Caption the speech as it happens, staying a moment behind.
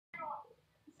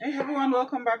Hey everyone,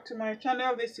 welcome back to my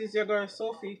channel. This is your girl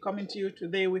Sophie coming to you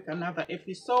today with another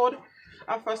episode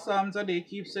of a Psalms a Day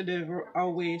Keeps the Devil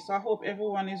Away. So I hope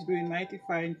everyone is doing mighty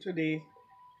fine today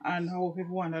and I hope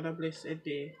everyone had a blessed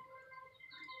day.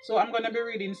 So I'm going to be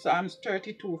reading Psalms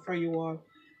 32 for you all.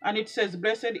 And it says,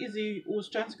 Blessed is he whose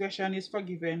transgression is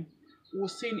forgiven,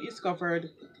 whose sin is covered.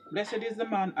 Blessed is the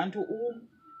man unto whom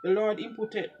the Lord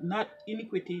imputed not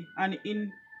iniquity, and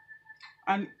in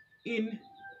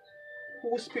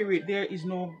whose spirit there is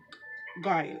no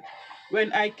guile.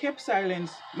 When I kept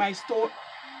silence, my store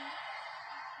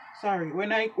sorry,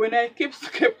 when I kept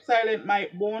silent, my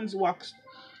bones waxed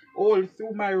old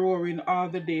through my roaring all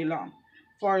the day long.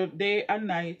 For day and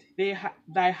night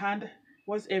thy hand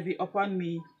was heavy upon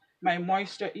me. My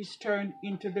moisture is turned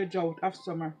into the drought of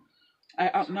summer. I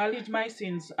acknowledge my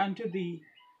sins unto thee,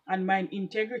 and mine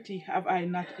integrity have I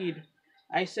not hid.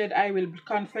 I said, I will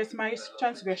confess my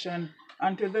transgression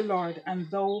unto the Lord, and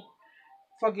thou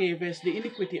forgavest the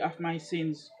iniquity of my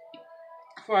sins.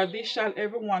 For this shall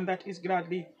every one that is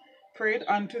gladly prayed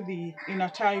unto thee in a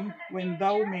time when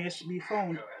thou mayest be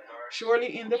found.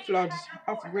 Surely in the floods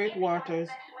of great waters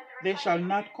they shall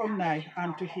not come nigh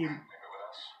unto him.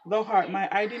 Thou art my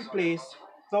hiding place,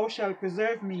 thou shalt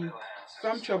preserve me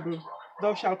from trouble,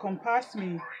 thou shalt compass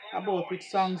me about with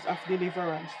songs of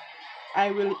deliverance.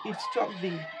 I will instruct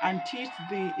thee and teach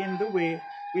thee in the way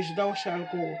which thou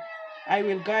shalt go. I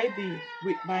will guide thee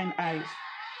with mine eyes.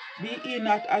 Be ye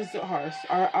not as the horse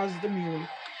or as the mule,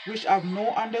 which have no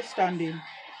understanding,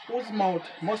 whose mouth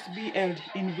must be held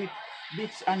in with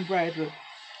bits and bridle,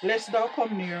 lest thou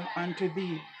come near unto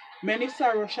thee. Many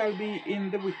sorrows shall be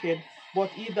in the wicked, but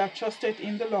he that trusteth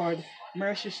in the Lord,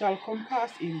 mercy shall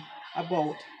compass him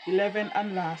about. 11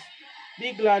 and last.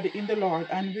 Be glad in the Lord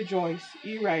and rejoice,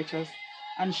 ye righteous,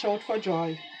 and shout for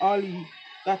joy, all ye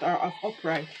that are of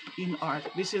upright in heart.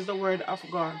 This is the word of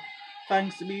God.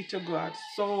 Thanks be to God.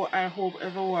 So I hope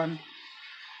everyone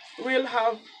will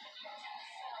have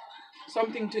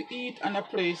something to eat and a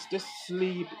place to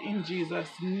sleep in Jesus'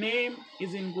 name,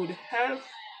 is in good health.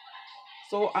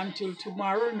 So until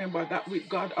tomorrow, remember that with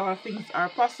God all things are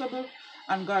possible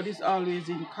and God is always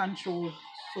in control.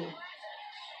 So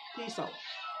peace out.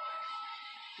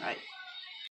 Bye.